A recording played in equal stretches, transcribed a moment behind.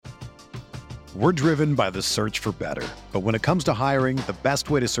We're driven by the search for better. But when it comes to hiring, the best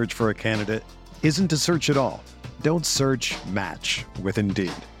way to search for a candidate isn't to search at all. Don't search, match with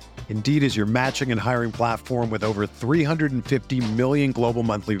Indeed. Indeed is your matching and hiring platform with over 350 million global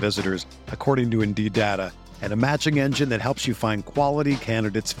monthly visitors, according to Indeed data, and a matching engine that helps you find quality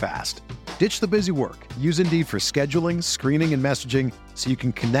candidates fast. Ditch the busy work. Use Indeed for scheduling, screening, and messaging so you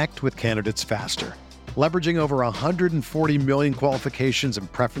can connect with candidates faster. Leveraging over 140 million qualifications and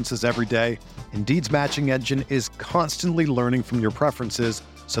preferences every day, Indeed's matching engine is constantly learning from your preferences,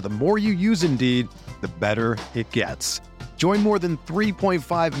 so the more you use Indeed, the better it gets. Join more than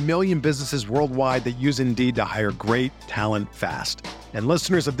 3.5 million businesses worldwide that use Indeed to hire great talent fast. And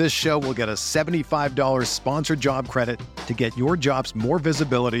listeners of this show will get a $75 sponsored job credit to get your jobs more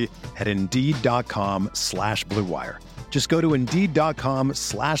visibility at Indeed.com/Blue Wire. Just go to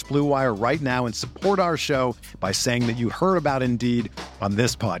Indeed.com/Blue Wire right now and support our show by saying that you heard about Indeed on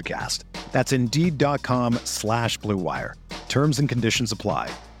this podcast. That's Indeed.com/Blue Wire. Terms and conditions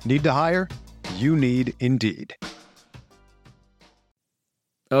apply. Need to hire? You need Indeed.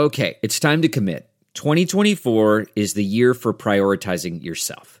 Okay, it's time to commit. 2024 is the year for prioritizing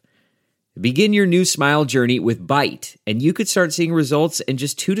yourself. Begin your new smile journey with Byte, and you could start seeing results in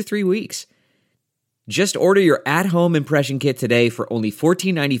just 2 to 3 weeks. Just order your at-home impression kit today for only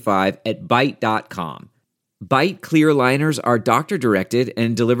 $14.95 at Byte.com. Byte clear liners are doctor-directed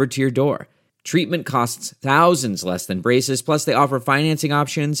and delivered to your door. Treatment costs thousands less than braces, plus they offer financing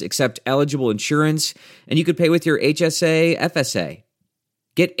options, accept eligible insurance, and you could pay with your HSA, FSA.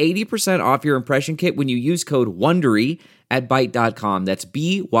 Get 80% off your impression kit when you use code WONDERY at Byte.com. That's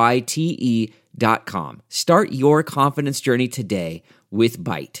BYTE.com. Start your confidence journey today with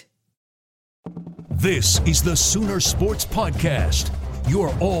Byte. This is the Sooner Sports Podcast,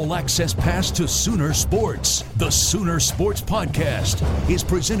 your all-access pass to Sooner Sports. The Sooner Sports Podcast is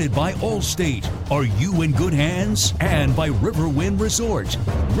presented by Allstate. Are you in good hands? And by Riverwind Resort.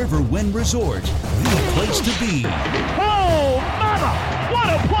 Riverwind Resort, the place to be. Oh, mama! What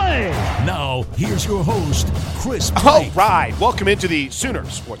a play! Now, here's your host, Chris Plank. All right, welcome into the Sooner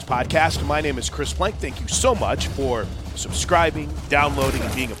Sports Podcast. My name is Chris Plank. Thank you so much for subscribing, downloading,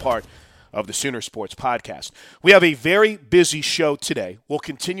 and being a part of the Sooner Sports Podcast. We have a very busy show today. We'll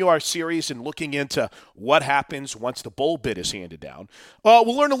continue our series in looking into what happens once the bowl bid is handed down.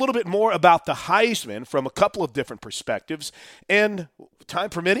 We'll learn a little bit more about the Heisman from a couple of different perspectives. And time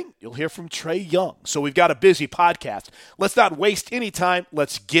permitting, you'll hear from Trae Young. So we've got a busy podcast. Let's not waste any time.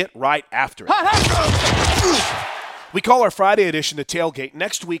 Let's get right after it. We call our Friday edition the Tailgate.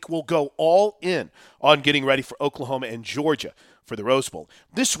 Next week, we'll go all in on getting ready for Oklahoma and Georgia for the Rose Bowl.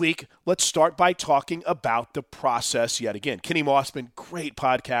 This week, let's start by talking about the process yet again. Kenny Mossman, great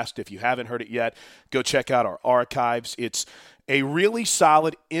podcast. If you haven't heard it yet, go check out our archives. It's a really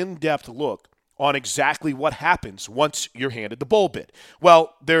solid, in-depth look on exactly what happens once you're handed the bowl bid.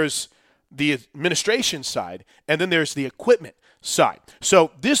 Well, there's the administration side, and then there's the equipment side.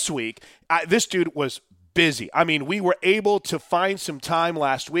 So this week, this dude was busy. I mean, we were able to find some time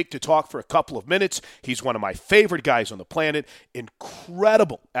last week to talk for a couple of minutes. He's one of my favorite guys on the planet,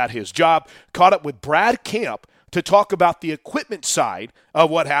 incredible at his job. Caught up with Brad Camp to talk about the equipment side of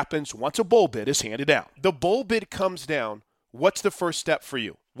what happens once a bowl bid is handed down. The bowl bid comes down. What's the first step for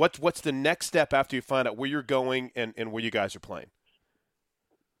you? What's the next step after you find out where you're going and where you guys are playing?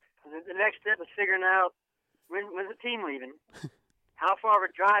 The next step is figuring out when's the team leaving. How far of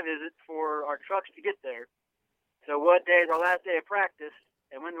a drive is it for our trucks to get there? So what day is our last day of practice,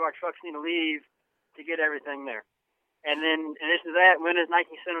 and when do our trucks need to leave to get everything there? And then in addition to that, when is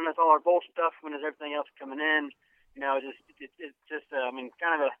Nike sending us all our bowl stuff? When is everything else coming in? You know, it's just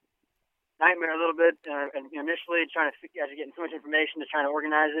kind of a nightmare a little bit. And initially trying to after getting so much information, to trying to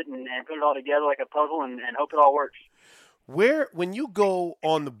organize it and put it all together like a puzzle and hope it all works. When you go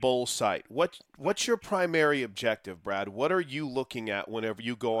on the bowl site, what's your primary objective, Brad? What are you looking at whenever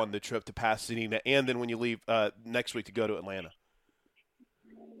you go on the trip to Pasadena, and then when you leave next week to go to Atlanta?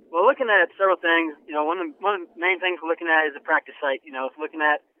 Well, looking at several things. You know, one of the main things we're looking at is the practice site. You know, it's looking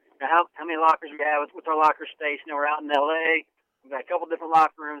at how many lockers we have with our locker space. You know, we're out in L.A. We've got a couple different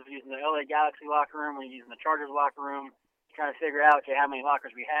locker rooms. We're using the L.A. Galaxy locker room. We're using the Chargers locker room. Trying to figure out, how many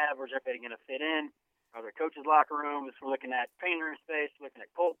lockers we have. Where's everybody going to fit in? Are there coaches' locker rooms? We're looking at paint room space, looking at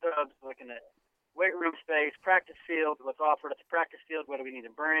cold tubs, looking at weight room space, practice field, what's offered at the practice field, what do we need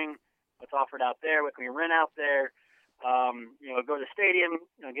to bring, what's offered out there, what can we rent out there. Go to the stadium,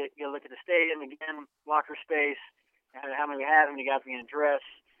 get a look at the stadium, again, locker space, how many we have, how many guys we can address,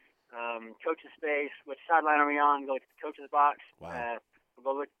 coaches' space, which sideline are we on, go look at the coaches' box. Wow.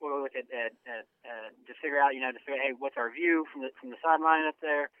 We'll look at to figure out, hey, what's our view from the sideline up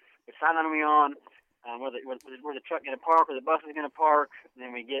there. which sideline are we on, where the truck going to park, where the bus is going to park. And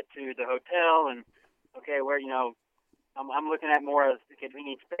then we get to the hotel, and okay, where I'm looking at more as okay, we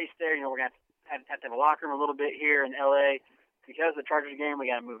need space there. We're going to have to have a locker room a little bit here in LA because of the Chargers game.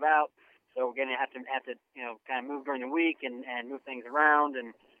 We got to move out, so we're going to have to kind of move during the week and move things around.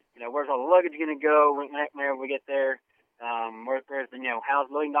 And where's all the luggage going to go whenever we get there? Where's the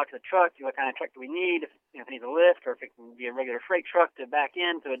how's loading dock to the truck? What kind of truck do we need? If it needs a lift, or if it can be a regular freight truck to back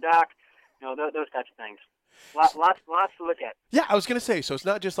in to a dock. Those types of things. Lots to look at. Yeah, I was going to say, so it's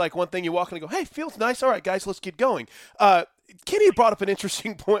not just like one thing you walk in and go, hey, feels nice. All right, guys, let's get going. Kenny brought up an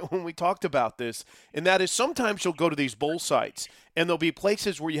interesting point when we talked about this, and that is sometimes you'll go to these bowl sites, and there'll be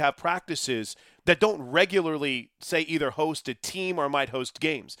places where you have practices that don't regularly, say, either host a team or might host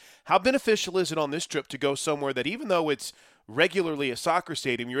games. How beneficial is it on this trip to go somewhere that even though it's regularly a soccer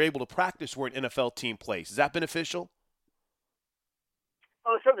stadium, you're able to practice where an NFL team plays? Is that beneficial?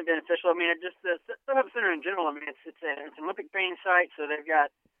 Oh, it's certainly beneficial. I mean, just the Startup Center in general, I mean, it's an Olympic training site, so they've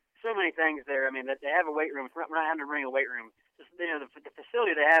got so many things there. I mean, they have a weight room. We're not having to bring a weight room. Just, the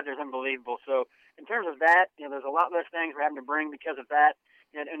facility they have there is unbelievable. So in terms of that, there's a lot less things we're having to bring because of that.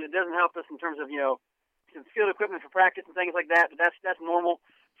 And it doesn't help us in terms of, some field equipment for practice and things like that. But that's normal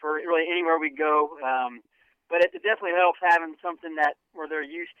for really anywhere we go. But it definitely helps having something where they're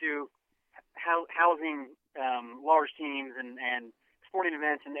used to housing large teams and sporting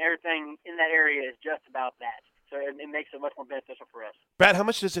events, and everything in that area is just about that. So it makes it much more beneficial for us. Brad, how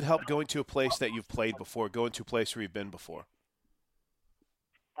much does it help going to a place that you've played before, going to a place where you've been before?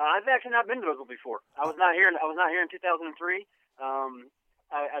 I've actually not been to Roseville before. I was not here in 2003,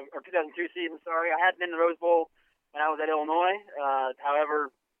 or 2002 season. Sorry, I had been to the Rose Bowl when I was at Illinois.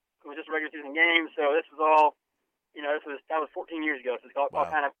 However, it was just a regular season game, so this was all, that was 14 years ago. So it's all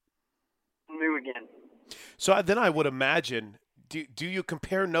kind of new again. So then I would imagine. Do you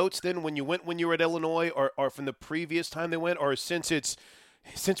compare notes then when you were at Illinois or from the previous time they went, or since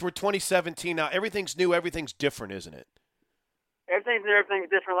we're 2017 now, everything's new, everything's different, isn't it? Everything's new, everything's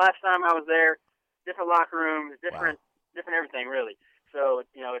different. Last time I was there, different locker rooms, different everything really. So it's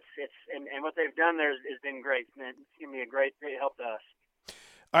and what they've done there has been great. It's gonna be a great help to us.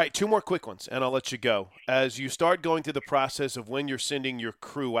 All right, two more quick ones, and I'll let you go. As you start going through the process of when you're sending your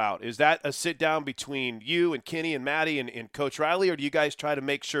crew out, is that a sit-down between you and Kenny and Maddie and Coach Riley, or do you guys try to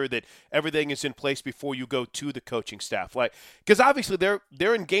make sure that everything is in place before you go to the coaching staff? Because obviously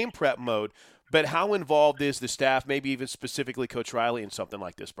they're in game prep mode, but how involved is the staff, maybe even specifically Coach Riley, in something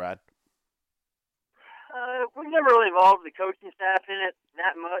like this, Brad? We've never really involved the coaching staff in it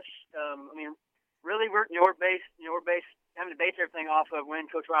that much. I mean, really, we're based having to base everything off of when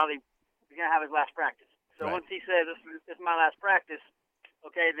Coach Riley is going to have his last practice. So Once he says this is my last practice,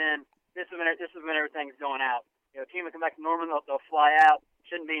 okay, then this is when everything's going out. Team will come back to Norman. They'll fly out.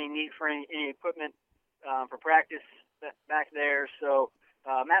 Shouldn't be any need for any equipment for practice back there. So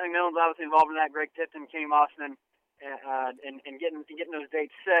Matt McMillan's obviously involved in that. Greg Tipton, Kenny Mossman, and getting those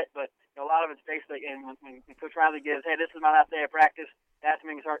dates set. But a lot of it's basically, and when Coach Riley gives, hey, this is my last day of practice, that's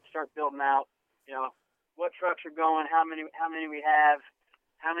when we can start building out. What trucks are going, how many we have,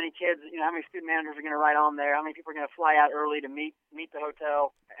 how many kids, how many student managers are going to ride on there, how many people are going to fly out early to meet the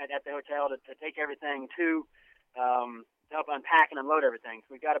hotel, at the hotel to take everything to help unpack and unload everything.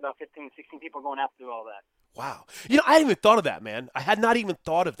 So we've got about 15, 16 people going out to do all that. Wow. I hadn't even thought of that, man. I had not even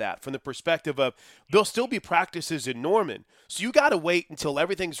thought of that from the perspective of there'll still be practices in Norman. So you got to wait until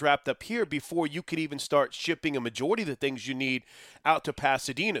everything's wrapped up here before you could even start shipping a majority of the things you need out to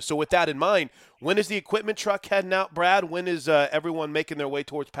Pasadena. So with that in mind, when is the equipment truck heading out, Brad? When is everyone making their way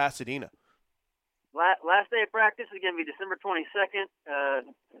towards Pasadena? Last day of practice is going to be December 22nd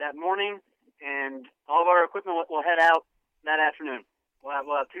that morning, and all of our equipment will head out that afternoon. We'll have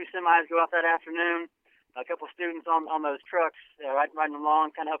two semis go out that afternoon. A couple of students on those trucks riding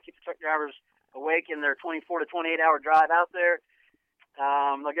along, kind of help keep the truck drivers awake in their 24 to 28-hour drive out there.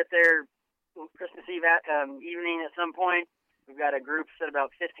 They'll get there Christmas Eve evening at some point. We've got a group set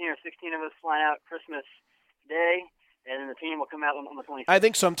about 15 or 16 of us flying out Christmas Day, and then the team will come out on the 26th. I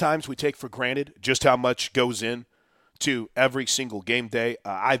think sometimes we take for granted just how much goes in to every single game day.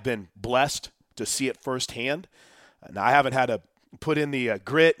 I've been blessed to see it firsthand. Now, I haven't had to put in the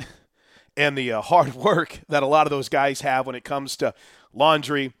grit and the hard work that a lot of those guys have when it comes to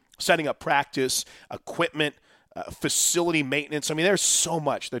laundry, setting up practice, equipment, facility maintenance. I mean, there's so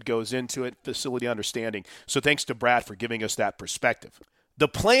much that goes into it, facility understanding. So thanks to Brad for giving us that perspective. The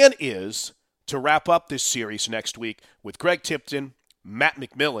plan is to wrap up this series next week with Greg Tipton, Matt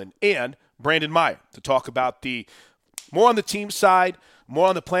McMillan, and Brandon Meyer to talk about more on the team side, more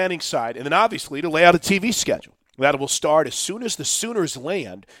on the planning side, and then obviously to lay out a TV schedule. That will start as soon as the Sooners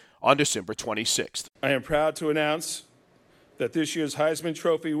land on December 26th. I am proud to announce that this year's Heisman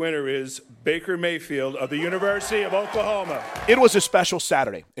Trophy winner is Baker Mayfield of the University of Oklahoma. It was a special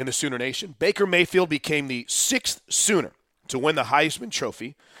Saturday in the Sooner Nation. Baker Mayfield became the 6th Sooner to win the Heisman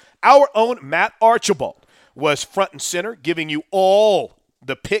Trophy. Our own Matt Archibald was front and center, giving you all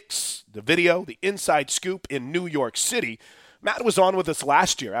the pics, the video, the inside scoop in New York City. Matt was on with us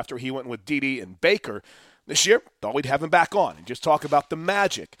last year after he went with Dede and Baker. This year, thought we'd have him back on and just talk about the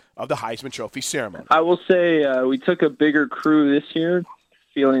magic of the Heisman Trophy ceremony. I will say we took a bigger crew this year,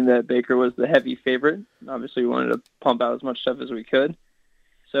 feeling that Baker was the heavy favorite. Obviously, we wanted to pump out as much stuff as we could.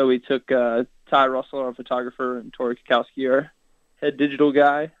 So we took Ty Russell, our photographer, and Tori Kukowski, our head digital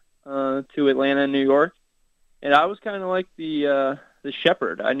guy, to Atlanta and New York. And I was kind of like the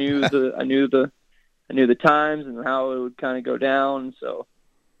shepherd. I knew the times and how it would kind of go down. So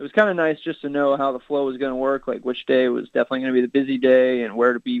it was kind of nice just to know how the flow was going to work, like which day was definitely going to be the busy day and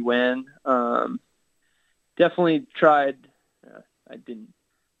where to be when. Definitely tried. I didn't,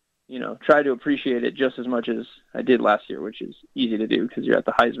 try to appreciate it just as much as I did last year, which is easy to do because you're at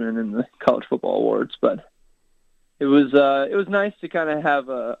the Heisman and the College Football Awards. But it was nice to kind of have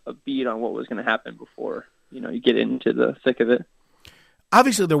a beat on what was going to happen before, you get into the thick of it.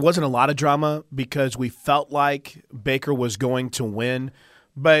 Obviously, there wasn't a lot of drama because we felt like Baker was going to win.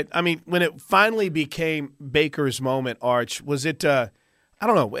 But, I mean, when it finally became Baker's moment, Arch, was it, I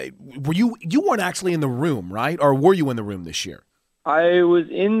don't know, were you weren't actually in the room, right? Or were you in the room this year? I was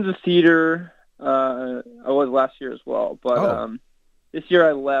in the theater. I was last year as well. But this year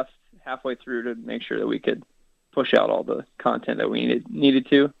I left halfway through to make sure that we could push out all the content that we needed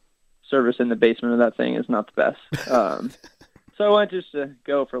to. Service in the basement of that thing is not the best. So I went just to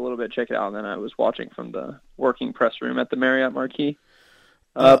go for a little bit, check it out, and then I was watching from the working press room at the Marriott Marquis.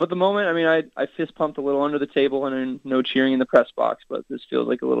 But the moment, I mean, I fist pumped a little under the table and then no cheering in the press box, but this feels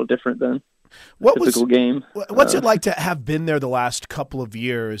like a little different than a typical game. What's it like to have been there the last couple of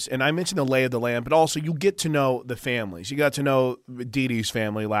years? And I mentioned the lay of the land, but also you get to know the families. You got to know Dede's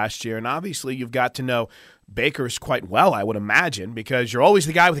family last year, and obviously you've got to know Baker's quite well, I would imagine, because you're always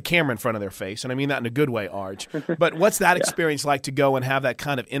the guy with the camera in front of their face, and I mean that in a good way, Arch. But what's that experience like to go and have that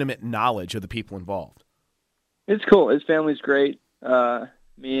kind of intimate knowledge of the people involved? It's cool. His family's great.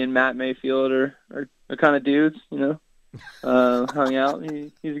 Me and Matt Mayfield are kind of dudes, hung out.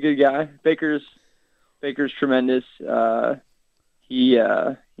 He's a good guy. Baker's tremendous. He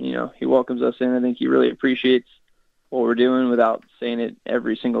welcomes us in. I think he really appreciates what we're doing without saying it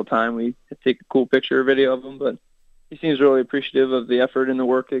every single time we take a cool picture or video of him, but he seems really appreciative of the effort and the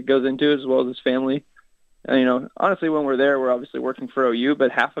work that goes into it, as well as his family. And, honestly, when we're there, we're obviously working for OU,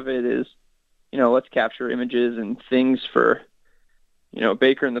 but half of it is, let's capture images and things for,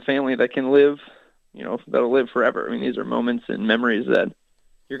 Baker and the family that can live, that'll live forever. I mean, these are moments and memories that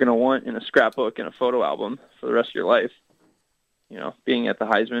you're going to want in a scrapbook and a photo album for the rest of your life, being at the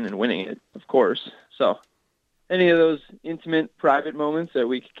Heisman and winning it, of course. So any of those intimate, private moments that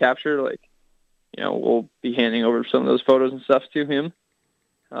we could capture, we'll be handing over some of those photos and stuff to him.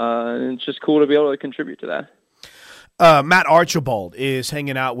 And it's just cool to be able to contribute to that. Matt Archibald is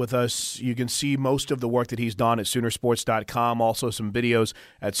hanging out with us. You can see most of the work that he's done at Soonersports.com, also some videos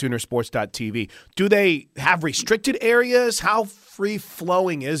at Soonersports.tv. Do they have restricted areas? How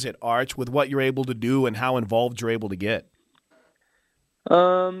free-flowing is it, Arch, with what you're able to do and how involved you're able to get?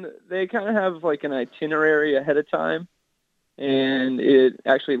 They kind of have an itinerary ahead of time, and it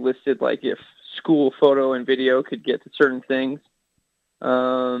actually listed if school photo and video could get to certain things.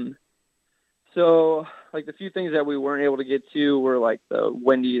 So the few things that we weren't able to get to were the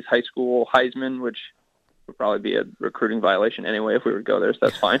Wendy's High School Heisman, which would probably be a recruiting violation anyway if we would go there, so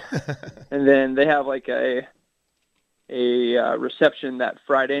that's fine. And then they have a reception that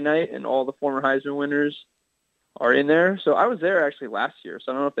Friday night, and all the former Heisman winners are in there. So I was there actually last year,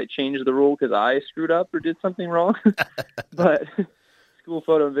 so I don't know if they changed the rule because I screwed up or did something wrong. But school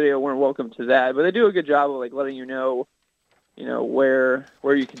photo and video weren't welcome to that. But they do a good job of letting you know where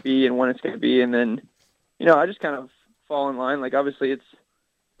you could be and when it's going to be. And then, I just kind of fall in line. Obviously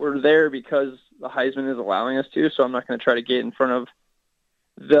we're there because the Heisman is allowing us to, so I'm not going to try to get in front of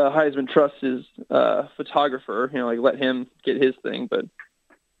the Heisman Trust's photographer, let him get his thing. But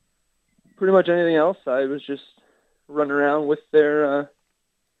pretty much anything else, I was just running around with their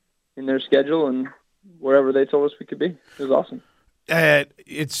in their schedule and wherever they told us we could be. It was awesome.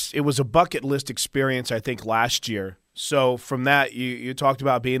 It was a bucket list experience, I think, last year. So from that, you talked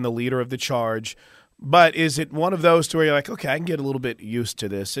about being the leader of the charge. But is it one of those to where you're like, okay, I can get a little bit used to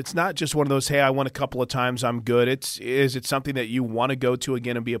this? It's not just one of those, hey, I won a couple of times, I'm good. Is it something that you want to go to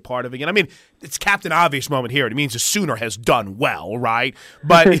again and be a part of again? I mean, it's Captain Obvious moment here. It means the Sooner has done well, right?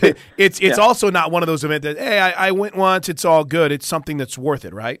 But it's also not one of those events that, hey, I went once, it's all good. It's something that's worth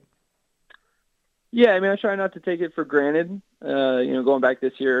it, right? Yeah, I mean, I try not to take it for granted. Going back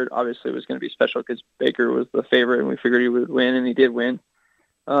this year, obviously it was going to be special because Baker was the favorite, and we figured he would win, and he did win.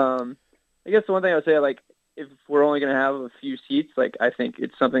 I guess the one thing I would say, like, if we're only going to have a few seats, like, I think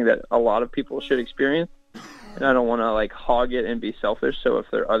it's something that a lot of people should experience, and I don't want to, like, hog it and be selfish. So if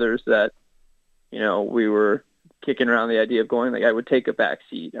there are others that, we were kicking around the idea of going, like, I would take a back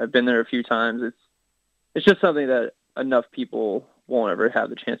seat. I've been there a few times. It's just something that enough people won't ever have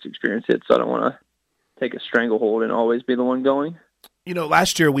the chance to experience it, so I don't want to take a stranglehold and always be the one going.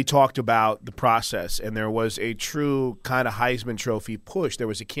 Last year we talked about the process, and there was a true kind of Heisman Trophy push. There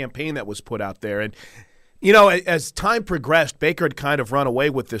was a campaign that was put out there, and as time progressed, Baker had kind of run away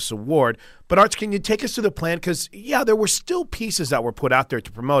with this award. But Arch, can you take us to the plan? Because there were still pieces that were put out there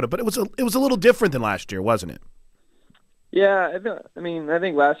to promote it, but it was a little different than last year, wasn't it? Yeah, I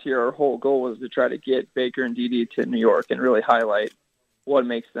think last year our whole goal was to try to get Baker and Dede to New York and really highlight what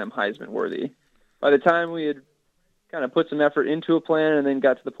makes them Heisman worthy. By the time we had kind of put some effort into a plan and then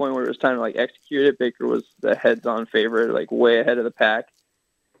got to the point where it was time to, like, execute it, Baker was the heads-on favorite, like, way ahead of the pack.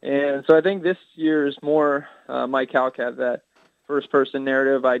 And so I think this year is more Mike Houck had that first-person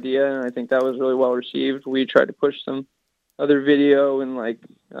narrative idea, and I think that was really well received. We tried to push some other video and, like,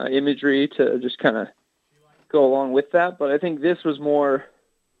 imagery to just kind of go along with that. But I think this was more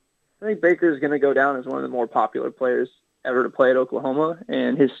 – I think Baker is going to go down as one of the more popular players ever to play at Oklahoma,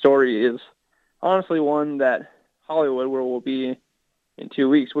 and his story is honestly one that – Hollywood, where we'll be in 2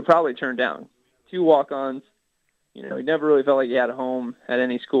 weeks, would probably turn down. 2 walk-ons. He never really felt like he had a home at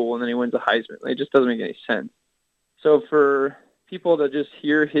any school, and then he wins a Heisman. It just doesn't make any sense. So for people to just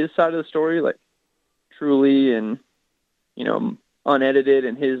hear his side of the story, like, truly and, unedited,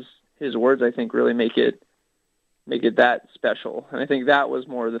 and his words, I think, really make it that special. And I think that was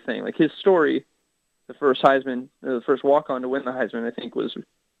more of the thing. Like, his story, the first Heisman, the first walk-on to win the Heisman, I think was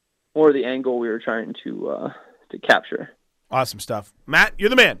more the angle we were trying to capture. Awesome stuff. Matt, you're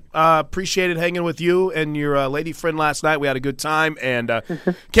the man. Appreciated hanging with you and your lady friend last night. We had a good time, and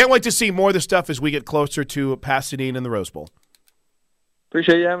can't wait to see more of the stuff as we get closer to Pasadena and the Rose Bowl.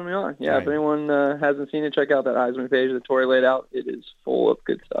 Appreciate you having me on. Yeah, right. If anyone hasn't seen it, check out that Heisman page that Tori laid out. It is full of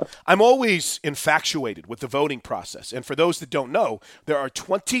good stuff. I'm always infatuated with the voting process. And for those that don't know, there are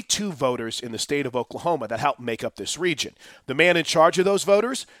 22 voters in the state of Oklahoma that help make up this region. The man in charge of those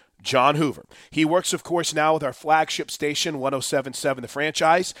voters, John Hoover. He works, of course, now with our flagship station, 107.7 The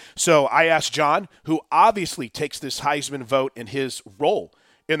Franchise. So I asked John, who obviously takes this Heisman vote and his role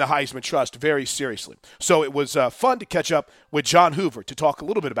in the Heisman Trust very seriously. So it was fun to catch up with John Hoover to talk a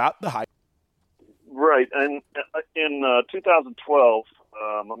little bit about the Heisman. Right. And in 2012,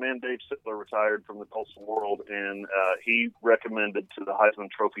 my man Dave Sittler retired from the Postal World, and he recommended to the Heisman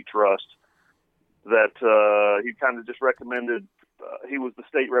Trophy Trust that he kind of just recommended he was the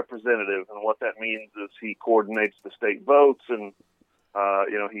state representative, and what that means is he coordinates the state votes, and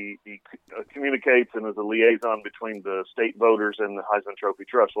he communicates and is a liaison between the state voters and the Heisman Trophy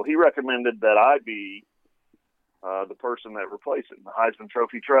Trust. Well, he recommended that I be the person that replaced it. The Heisman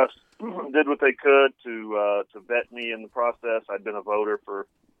Trophy Trust did what they could to vet me in the process. I'd been a voter for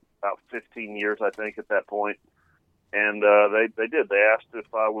about 15 years, I think, at that point. And they did. They asked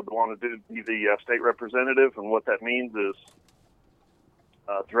if I would want to be the state representative, and what that means is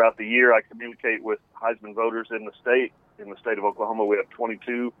throughout the year I communicate with Heisman voters in the state. In the state of Oklahoma, we have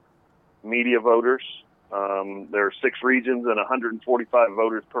 22 media voters. There are 6 regions and 145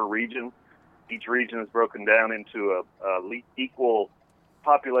 voters per region. Each region is broken down into a equal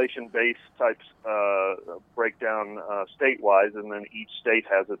population-based types breakdown state-wise, and then each state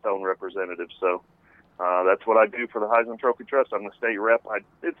has its own representative. So that's what I do for the Heisman Trophy Trust. I'm the state rep.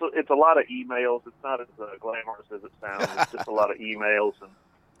 It's a lot of emails. It's not as glamorous as it sounds. It's just a lot of emails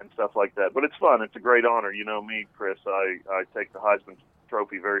and stuff like that. But it's fun. It's a great honor. You know me, Chris. I take the Heisman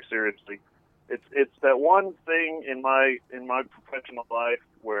Trophy very seriously. It's that one thing in my professional life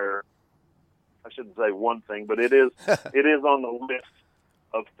where I shouldn't say one thing, but it is on the list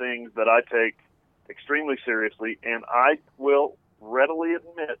of things that I take extremely seriously, and I will readily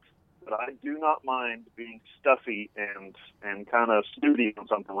admit that I do not mind being stuffy and kind of snooty on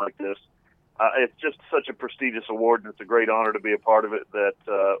something like this. It's just such a prestigious award, and it's a great honor to be a part of it.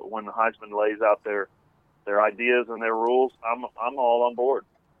 That when the Heisman lays out their ideas and their rules, I'm all on board.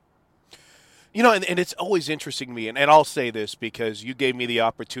 You know, and it's always interesting to me, and I'll say this because you gave me the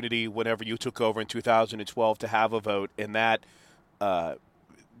opportunity whenever you took over in 2012 to have a vote, and that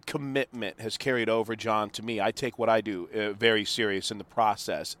commitment has carried over, John, to me. I take what I do very serious in the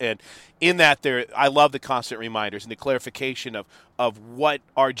process. And in that, I love the constant reminders and the clarification of what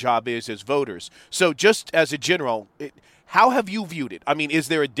our job is as voters. So just as a general, how have you viewed it? I mean, is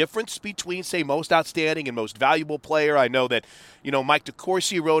there a difference between, say, most outstanding and most valuable player? I know that, Mike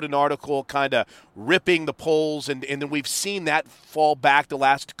DeCourcy wrote an article kind of ripping the polls, and then we've seen that fall back the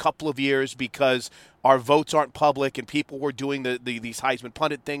last couple of years because our votes aren't public and people were doing these Heisman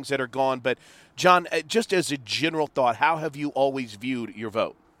pundit things that are gone. But, John, just as a general thought, how have you always viewed your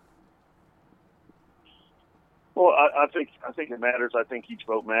vote? Well, I think it matters. I think each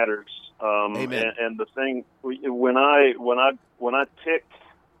vote matters. Amen. And the thing, when I pick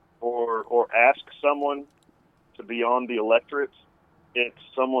or ask someone to be on the electorate, it's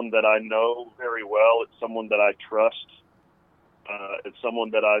someone that I know very well. It's someone that I trust. It's someone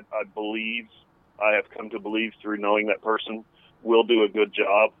that I believe, I have come to believe through knowing that person will do a good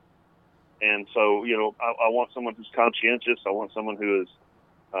job. And so, I want someone who's conscientious. I want someone who is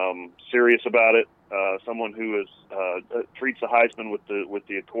serious about it. Someone who treats the Heisman with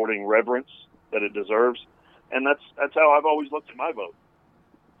the according reverence that it deserves, and that's how I've always looked at my vote.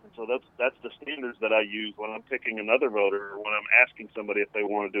 And so that's the standards that I use when I'm picking another voter, or when I'm asking somebody if they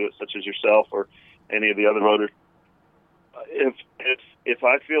want to do it, such as yourself or any of the other voters. If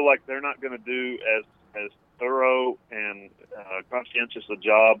I feel like they're not going to do as thorough and conscientious a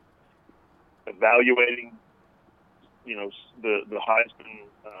job evaluating, the Heisman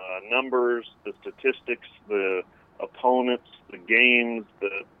numbers, the statistics, the opponents, the games,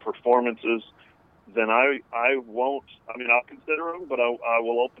 the performances, then I won't. I mean, I'll consider them, but I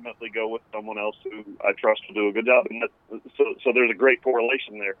will ultimately go with someone else who I trust will do a good job. And so there's a great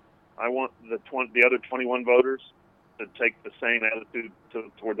correlation there. I want the other 21 voters to take the same attitude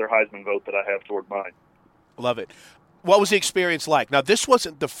toward their Heisman vote that I have toward mine. Love it. What was the experience like? Now, this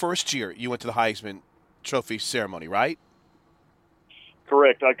wasn't the first year you went to the Heisman Trophy ceremony, right?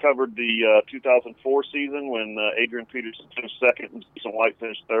 Correct. I covered the 2004 season when Adrian Peterson finished second and Jason White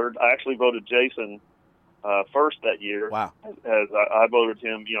finished third. I actually voted Jason first that year. Wow. As I voted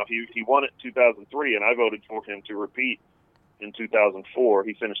him, he won it in 2003, and I voted for him to repeat in 2004.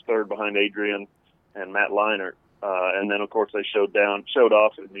 He finished third behind Adrian and Matt Leinart. And then, of course, they showed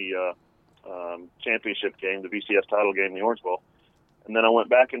off in the championship game, the VCS title game, the Orange Bowl. And then I went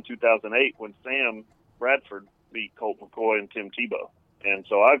back in 2008 when Sam Bradford beat Colt McCoy and Tim Tebow. And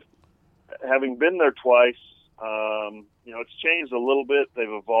so having been there twice, it's changed a little bit. They've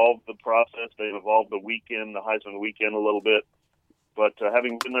evolved the process. They've evolved the weekend, the Heisman weekend a little bit. But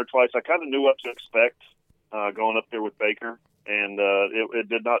having been there twice, I kind of knew what to expect going up there with Baker, and it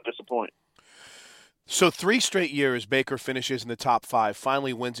did not disappoint. So 3 straight years, Baker finishes in the top 5,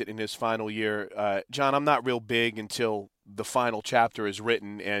 finally wins it in his final year. John, I'm not real big until the final chapter is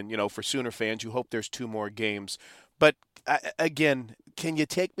written, and, for Sooner fans, you hope there's 2 more games. But, again, can you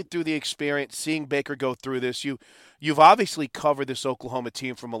take me through the experience, seeing Baker go through this? You've obviously covered this Oklahoma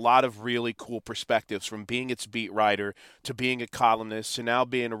team from a lot of really cool perspectives, from being its beat writer to being a columnist to now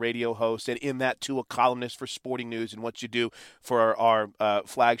being a radio host, and in that, too, a columnist for Sporting News and what you do for our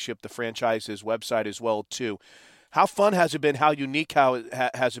flagship, the franchise's website as well, too. How fun has it been? How unique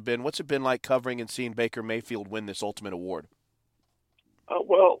has it been? What's it been like covering and seeing Baker Mayfield win this ultimate award?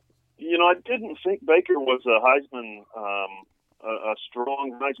 Well, I didn't think Baker was a Heisman, a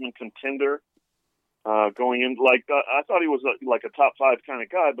strong Heisman contender going in. Like I thought he was like a top 5 kind of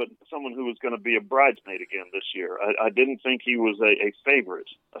guy, but someone who was going to be a bridesmaid again this year. I didn't think he was a favorite,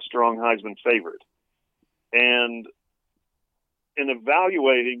 a strong Heisman favorite. And in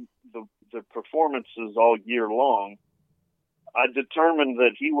evaluating the performances all year long, I determined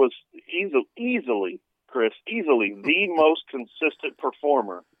that he was easily the most consistent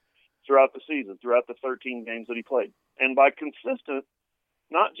performer throughout the season, throughout the 13 games that he played. And by consistent,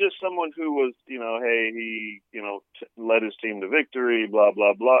 not just someone who was, he led his team to victory, blah,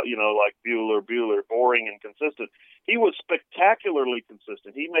 blah, blah, like Bueller, boring and consistent. He was spectacularly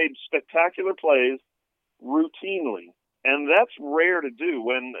consistent. He made spectacular plays routinely. And that's rare to do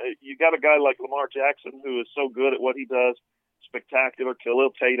when you got a guy like Lamar Jackson who is so good at what he does, spectacular.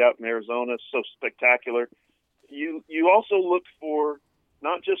 Khalil Tate out in Arizona, so spectacular. You also look for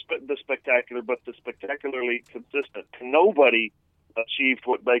not just the spectacular, but the spectacularly consistent. Nobody achieved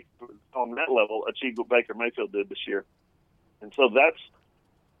what Baker Mayfield did this year. And so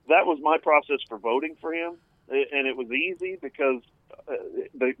that was my process for voting for him. And it was easy because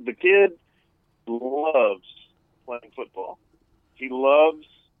the kid loves playing football. He loves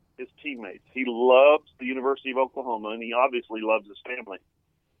his teammates. He loves the University of Oklahoma, and he obviously loves his family.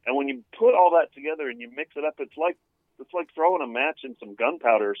 And when you put all that together and you mix it up, it's like throwing a match in some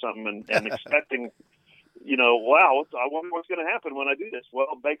gunpowder or something and expecting, wow, I wonder what's going to happen when I do this.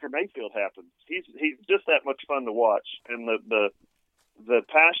 Well, Baker Mayfield happens. He's just that much fun to watch, and the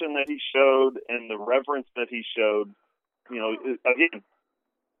passion that he showed and the reverence that he showed, again,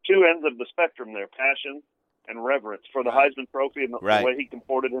 two ends of the spectrum there, passion and reverence for the Heisman Trophy, and the way he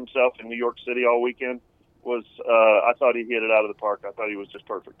comported himself in New York City all weekend was, I thought he hit it out of the park. I thought he was just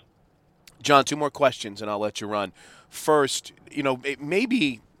perfect. John, two more questions, and I'll let you run. First,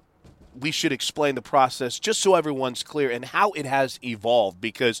 maybe we should explain the process just so everyone's clear and how it has evolved,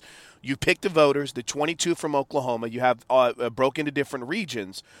 because you pick the voters, the 22 from Oklahoma, you have broken into different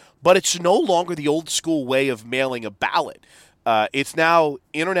regions, but it's no longer the old school way of mailing a ballot. It's now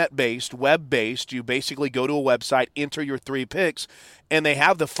internet-based, web-based. You basically go to a website, enter your 3 picks, and they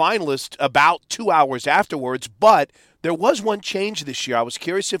have the finalists about 2 hours afterwards. But there was one change this year. I was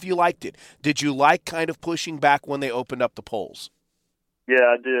curious if you liked it. Did you like kind of pushing back when they opened up the polls? Yeah,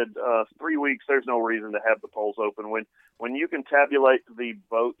 I did. 3 weeks, there's no reason to have the polls open. When you can tabulate the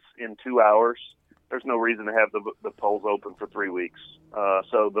votes in 2 hours, there's no reason to have the polls open for 3 weeks.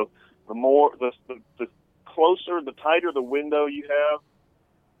 So the closer, the tighter the window you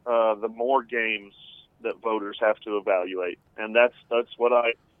have, the more games that voters have to evaluate, and that starts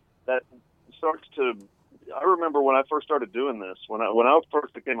to. I remember when I first started doing this, when I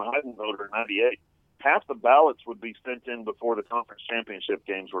first became a Heisman voter in '98, half the ballots would be sent in before the conference championship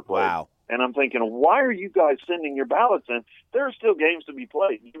games were played. Wow! And I'm thinking, why are you guys sending your ballots in? There are still games to be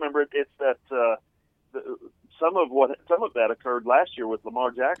played. You remember, it's that some of that occurred last year with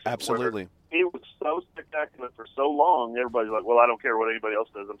Lamar Jackson. Absolutely. He was so spectacular for so long, everybody's like, well, I don't care what anybody else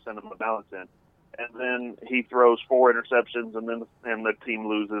does, I'm sending my ballots in. And then he throws 4 interceptions, and the team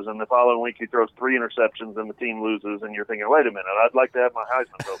loses. And the following week he throws 3 interceptions, and the team loses. And you're thinking, wait a minute, I'd like to have my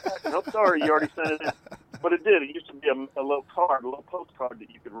Heisman vote back. Nope, sorry, you already sent it in. But it did. It used to be a little card, a little postcard that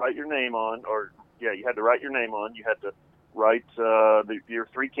you could write your name on. You had to write your name on. You had to write your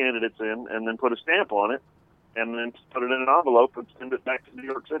 3 candidates in, and then put a stamp on it, and then put it in an envelope and send it back to New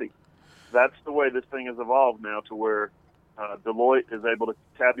York City. That's the way this thing has evolved now, to where Deloitte is able to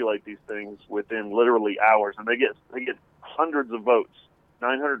tabulate these things within literally hours, and they get hundreds of votes,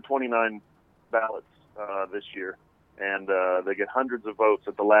 929 ballots this year, and they get hundreds of votes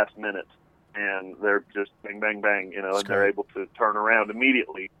at the last minute, and they're just bang, bang, bang, and they're able to turn around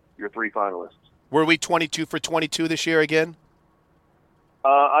immediately your 3 finalists. Were we 22 for 22 this year again?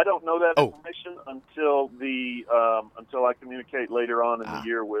 I don't know that information until I communicate later on in the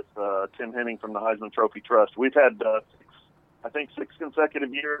year with Tim Henning from the Heisman Trophy Trust. We've had, I think, 6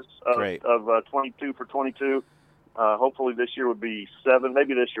 consecutive years of 22 for 22. Hopefully this year would be 7.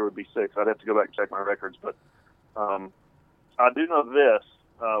 Maybe this year would be 6. I'd have to go back and check my records. But I do know this.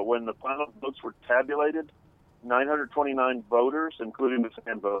 When the final votes were tabulated, 929 voters, including the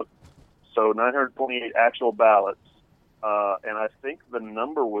fan vote, so 928 actual ballots. And I think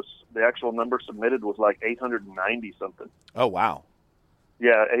the actual number submitted was like 890 something. Oh, wow.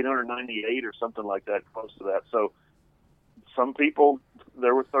 Yeah, 898 or something like that, close to that. So some people,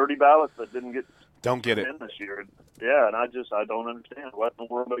 there were 30 ballots that didn't get in this year. Yeah, and I don't understand. What in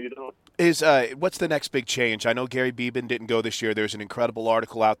the world are you doing? What's the next big change? I know Gary Beeman didn't go this year. There's an incredible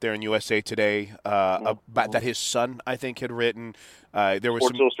article out there in USA Today about that his son, I think, had written. There was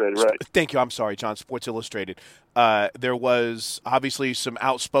Sports Illustrated, right? Thank you. I'm sorry, John. Sports Illustrated. There was obviously some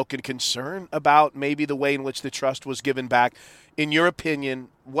outspoken concern about maybe the way in which the trust was given back. In your opinion,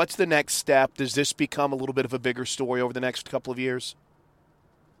 what's the next step? Does this become a little bit of a bigger story over the next couple of years?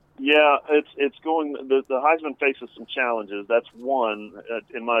 Yeah, it's going. The Heisman faces some challenges. That's one,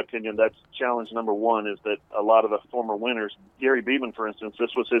 in my opinion. That's challenge number one, is that a lot of the former winners, Gary Beeman, for instance,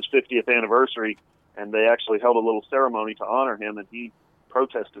 this was his 50th anniversary, and they actually held a little ceremony to honor him, and he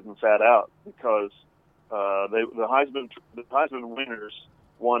protested and sat out because the Heisman winners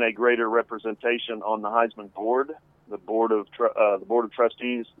want a greater representation on the Heisman board. The board of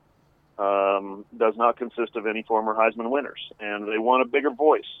trustees does not consist of any former Heisman winners, and they want a bigger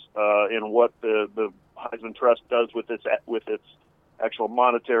voice in what the Heisman Trust does with its actual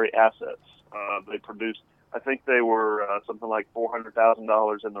monetary assets. They produced, I think they were something like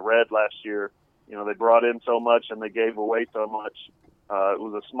 $400,000 in the red last year. They brought in so much and they gave away so much. It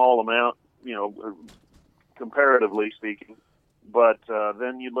was a small amount, comparatively speaking. But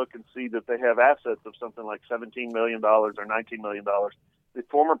then you look and see that they have assets of something like $17 million or $19 million. The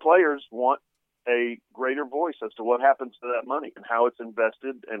former players want a greater voice as to what happens to that money and how it's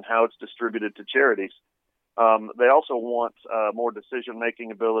invested and how it's distributed to charities. They also want more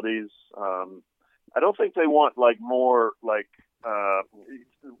decision-making abilities. I don't think they want more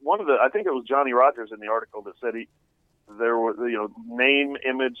I think it was Johnny Rogers in the article that said name,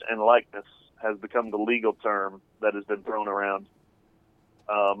 image, and likeness has become the legal term that has been thrown around.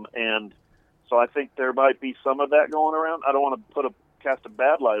 And so I think there might be some of that going around. I don't want to cast a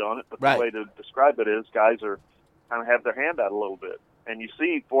bad light on it, but right. The way to describe it is guys are kind of have their hand out a little bit. And you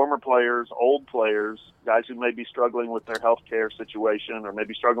see former players, old players, guys who may be struggling with their health care situation or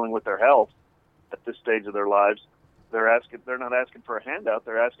maybe struggling with their health at this stage of their lives. They're not asking for a handout.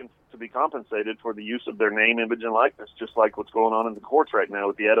 They're asking to be compensated for the use of their name, image, and likeness, just like what's going on in the courts right now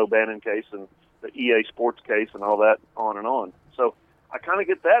with the Ed O'Bannon case and the EA Sports case and all that, on and on. So I kind of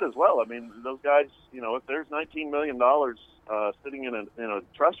get that as well. I mean, those guys, if there's $19 million sitting in a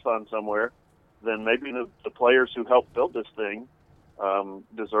trust fund somewhere, then maybe the players who helped build this thing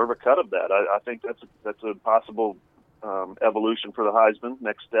deserve a cut of that. I think that's a possible evolution for the Heisman,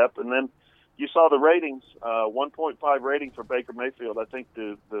 next step. And then you saw the ratings, 1.5 rating for Baker Mayfield. I think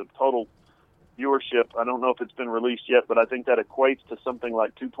the total viewership, I don't know if it's been released yet, but I think that equates to something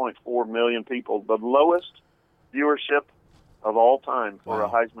like 2.4 million people, the lowest viewership of all time for a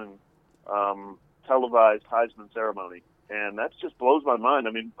Heisman, televised Heisman ceremony. And that just blows my mind.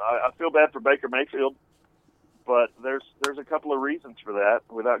 I mean, I feel bad for Baker Mayfield, but there's a couple of reasons for that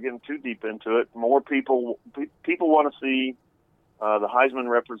without getting too deep into it. More people want to see the Heisman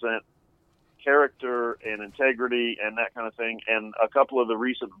represent character and integrity and that kind of thing. And a couple of the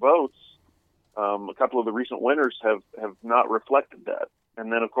recent votes, a couple of the recent winners have not reflected that.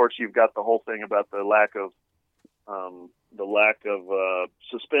 And then, of course, you've got the whole thing about the lack of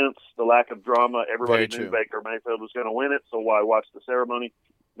suspense, the lack of drama. Everybody knew Baker Mayfield was going to win it, so why watch the ceremony?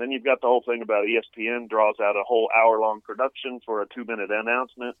 Then you've got the whole thing about ESPN draws out a whole hour-long production for a 2-minute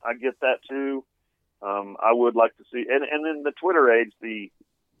announcement. I get that too. I would like to see, and in the Twitter age, the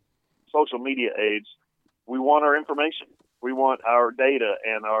social media age, we want our information. We want our data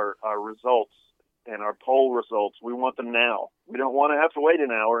and our results and our poll results. We want them now. We don't want to have to wait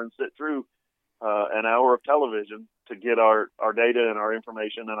an hour and sit through an hour of television to get our data and our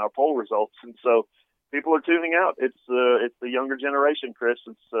information and our poll results. And so people are tuning out. It's the younger generation, Chris.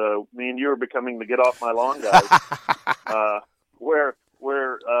 It's me and you are becoming the get off my lawn guys. Where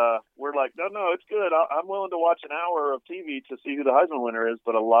we're like, no, it's good. I'm willing to watch an hour of TV to see who the Heisman winner is,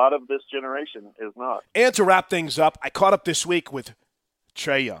 but a lot of this generation is not. And to wrap things up, I caught up this week with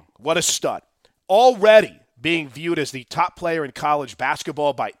Trae Young. What a stud. Already being viewed as the top player in college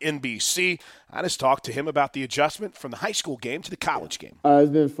basketball by NBC. I just talked to him about the adjustment from the high school game to the college game.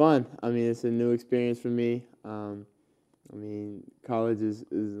 It's been fun. I mean, it's a new experience for me. College is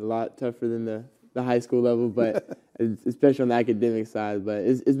a lot tougher than the high school level, but especially on the academic side. But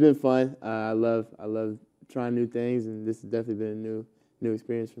it's been fun. I love trying new things, and this has definitely been a new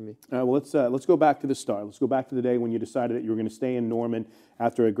experience for me. All right, well, let's go back to the start. Let's go back to the day when you decided that you were going to stay in Norman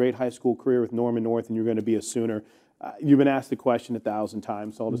after a great high school career with Norman North, and you're going to be a Sooner. You've been asked the question 1,000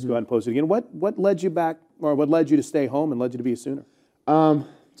 times, so I'll just go ahead and pose it again. What led you back, or what led you to stay home and led you to be a Sooner?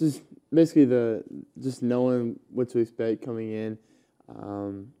 Just basically just knowing what to expect coming in.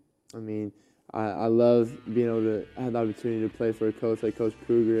 I love being able to have the opportunity to play for a coach like Coach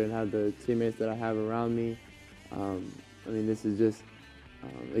Kruger and have the teammates that I have around me. This is just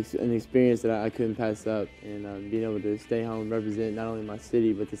an experience that I couldn't pass up, and being able to stay home and represent not only my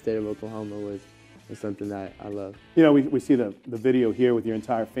city but the state of Oklahoma was something that I love. You know, we see the video here with your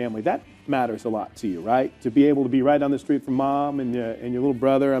entire family. That matters a lot to you, right? To be able to be right down the street from mom and your little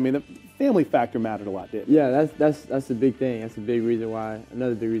brother. I mean, the family factor mattered a lot, didn't it? Yeah, that's a big thing. That's a big reason why.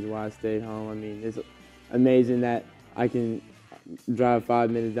 Another big reason why I stayed home. I mean, it's amazing that I can drive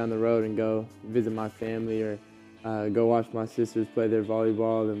 5 minutes down the road and go visit my family, or go watch my sisters play their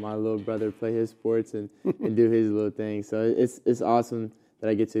volleyball and my little brother play his sports and do his little thing. So it's awesome that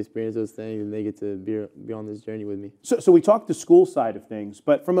I get to experience those things and they get to be on this journey with me. So we talked the school side of things,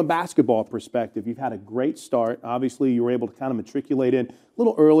 but from a basketball perspective, you've had a great start. Obviously, you were able to kind of matriculate in a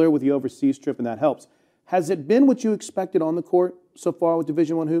little earlier with the overseas trip, and that helps. Has it been what you expected on the court so far with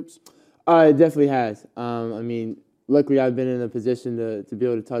Division I hoops? It definitely has. Luckily, I've been in a position to be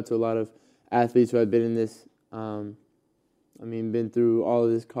able to talk to a lot of athletes who have been in this, been through all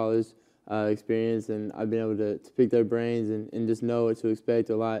of this college experience, and I've been able to pick their brains and just know what to expect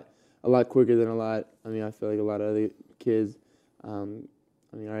a lot quicker than I feel like a lot of other kids, are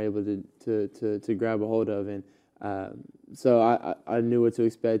able to grab a hold of, and so I knew what to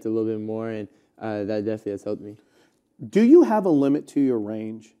expect a little bit more, and that definitely has helped me. Do you have a limit to your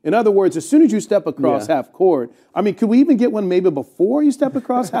range? In other words, as soon as you step across half court, I mean, could we even get one maybe before you step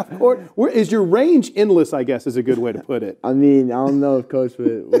across half court? Where is your range endless, I guess, is a good way to put it. I mean, I don't know if Coach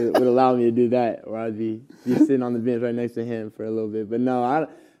would allow me to do that, or I'd be sitting on the bench right next to him for a little bit. But no,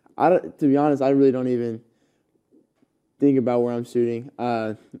 I don't, to be honest, I really don't even think about where I'm shooting,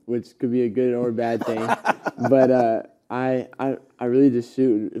 which could be a good or a bad thing. But I really just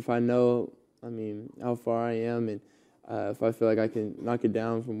shoot if I know, I mean, how far I am, and if I feel like I can knock it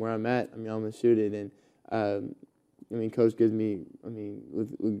down from where I'm at, I mean, I'm going to shoot it. And, I mean, Coach gives me, I mean,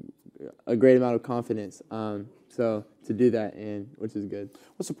 with a great amount of confidence. So to do that, and which is good.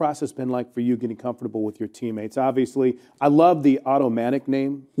 What's the process been like for you getting comfortable with your teammates? Obviously, I love the automatic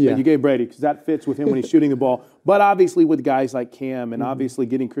name that you gave Brady, because that fits with him when he's shooting the ball. But obviously with guys like Cam, and obviously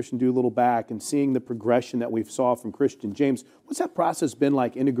getting Christian Doolittle back and seeing the progression that we've saw from Christian James, what's that process been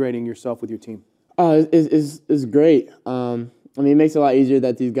like integrating yourself with your team? It's great. I mean, it makes it a lot easier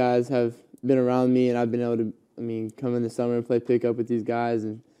that these guys have been around me, and I've been able to, I mean, come in the summer and play pickup with these guys.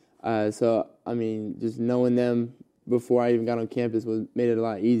 And so, I mean, just knowing them before I even got on campus made it a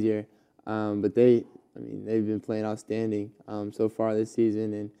lot easier. But they've been playing outstanding so far this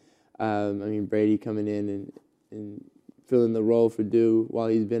season. And, I mean, Brady coming in and filling the role for Dew while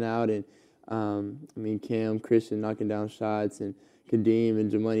he's been out. And, I mean, Cam, Christian knocking down shots, and Kadeem and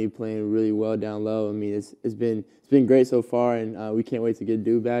Jamani playing really well down low. I mean, it's been great so far, and we can't wait to get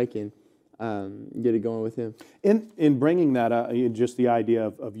Dew back and get it going with him. In bringing that up, just the idea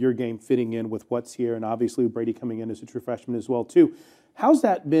of your game fitting in with what's here, and obviously Brady coming in as a true freshman as well too, how's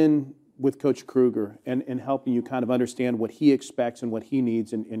that been with Coach Kruger and helping you kind of understand what he expects and what he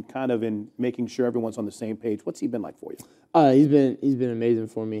needs, and kind of in making sure everyone's on the same page? What's he been like for you? He's been amazing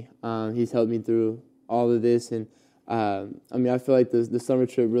for me. He's helped me through all of this, and I mean, I feel like the summer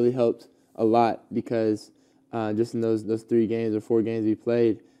trip really helped a lot, because just in those 3 games or 4 games we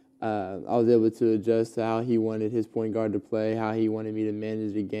played, I was able to adjust to how he wanted his point guard to play, how he wanted me to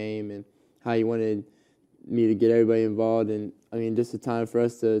manage the game, and how he wanted me to get everybody involved. And I mean, just a time for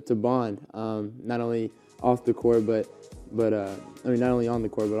us to bond, not only off the court, but I mean, not only on the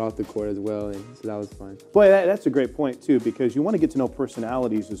court, but off the court as well. And so that was fun. Boy, that's a great point too, because you want to get to know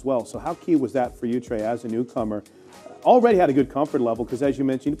personalities as well. So how key was that for you, Trae, as a newcomer? Already had a good comfort level, because as you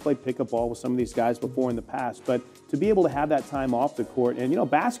mentioned, you played pickup ball with some of these guys before in the past, but to be able to have that time off the court,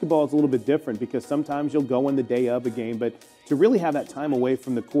 and basketball is a little bit different, because sometimes you'll go in the day of a game, but to really have that time away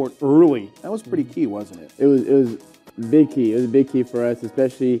from the court early, that was pretty key, wasn't it? It was big key. It was a big key for us,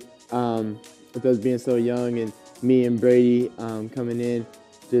 especially with us being so young, and me and Brady coming in,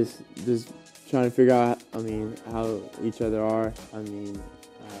 just trying to figure out, I mean, how each other are, I mean,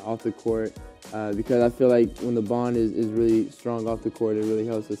 off the court. Because I feel like when the bond is really strong off the court, it really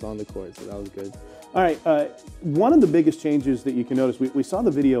helps us on the court, so that was good. All right, one of the biggest changes that you can notice, we saw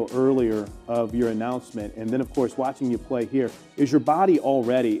the video earlier of your announcement, and then, of course, watching you play here, is your body all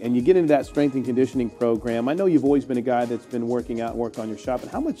ready? And you get into that strength and conditioning program. I know you've always been a guy that's been working out and worked on your shot, but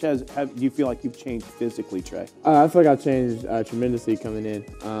how much do you feel like you've changed physically, Trae? I feel like I've changed tremendously coming in.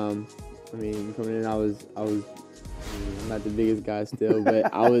 I mean, coming in, I was I'm not the biggest guy still,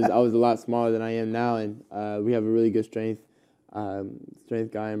 but I was a lot smaller than I am now, and we have a really good strength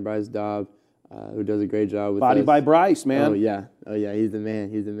guy in Bryce Dobb, who does a great job with body us. by Bryce, man. Oh yeah, he's the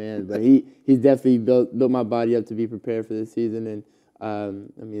man. But he's definitely built my body up to be prepared for this season, and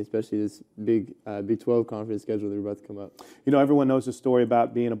I mean, especially this big Big 12 conference schedule that we're about to come up. Everyone knows the story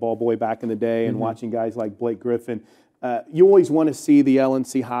about being a ball boy back in the day and watching guys like Blake Griffin. You always want to see the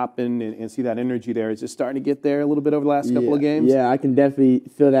LNC hopping and see that energy there. Is it starting to get there a little bit over the last couple of games? Yeah, I can definitely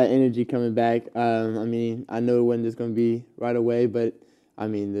feel that energy coming back. I mean, I know it wasn't just going to be right away, but I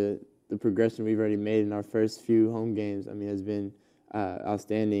mean, the progression we've already made in our first few home games, I mean, has been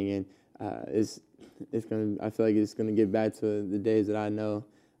outstanding, and I feel like it's going to get back to the days that I know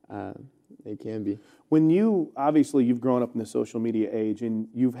they can be. When you've grown up in the social media age, and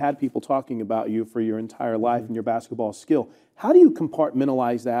you've had people talking about you for your entire life and your basketball skill, how do you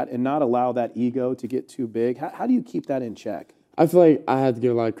compartmentalize that and not allow that ego to get too big? How do you keep that in check? I feel like I have to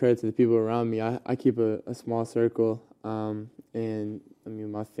give a lot of credit to the people around me. I keep a small circle, and I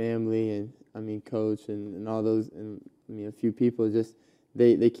mean, my family, and I mean, coach, and all those, and I mean, a few people, just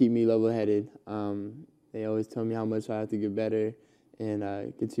they keep me level-headed. They always tell me how much I have to get better,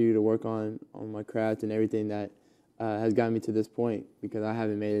 and continue to work on my craft and everything that has gotten me to this point, because I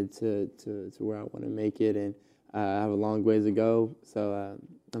haven't made it to where I want to make it, and I have a long ways to go. So,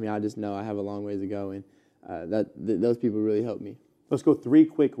 I mean, I just know I have a long ways to go, and those people really helped me. Let's go 3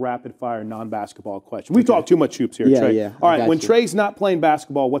 quick rapid-fire non-basketball questions. We talk too much hoops here, Trae. Yeah. All right, when Trae's not playing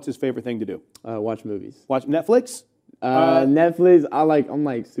basketball, what's his favorite thing to do? Watch movies. Watch Netflix? Netflix. I'm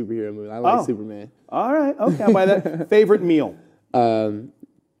like superhero movies. I like Superman. All right. Okay. I'll buy that. Favorite meal?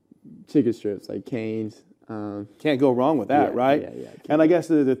 Chicken strips, like Cane's. Can't go wrong with that, right? Yeah. And I guess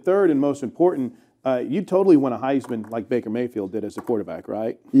the third and most important, you totally won a Heisman like Baker Mayfield did as a quarterback,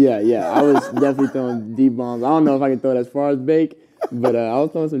 right? Yeah. I was definitely throwing deep bombs. I don't know if I can throw it as far as Bake, but I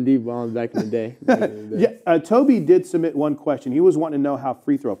was throwing some deep bombs back in the day. Yeah. Toby did submit one question. He was wanting to know how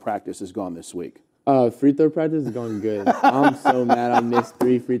free throw practice has gone this week. Free throw practice is going good. I'm so mad I missed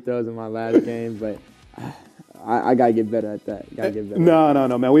 3 free throws in my last game, but I got to get better at that.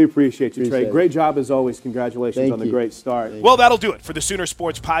 No, man. We appreciate you, Trae. Great job as always. Congratulations on the great start. Well, that'll do it for the Sooner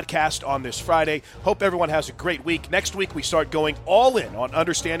Sports Podcast on this Friday. Hope everyone has a great week. Next week, we start going all in on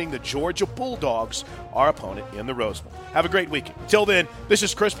understanding the Georgia Bulldogs, our opponent in the Rose Bowl. Have a great week. Until then, this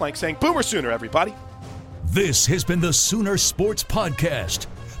is Chris Plank saying Boomer Sooner, everybody. This has been the Sooner Sports Podcast.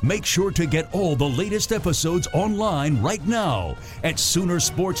 Make sure to get all the latest episodes online right now at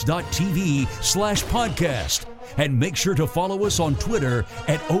Soonersports.tv/podcast. And make sure to follow us on Twitter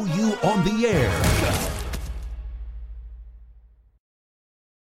at OU On The Air.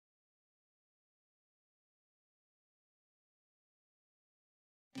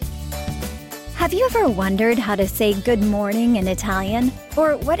 Have you ever wondered how to say good morning in Italian?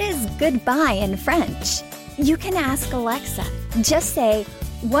 Or what is goodbye in French? You can ask Alexa. Just say,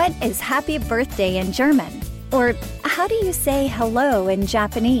 what is happy birthday in German? Or how do you say hello in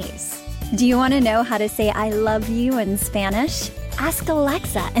Japanese? Do you want to know how to say I love you in Spanish? Ask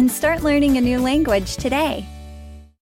Alexa and start learning a new language today.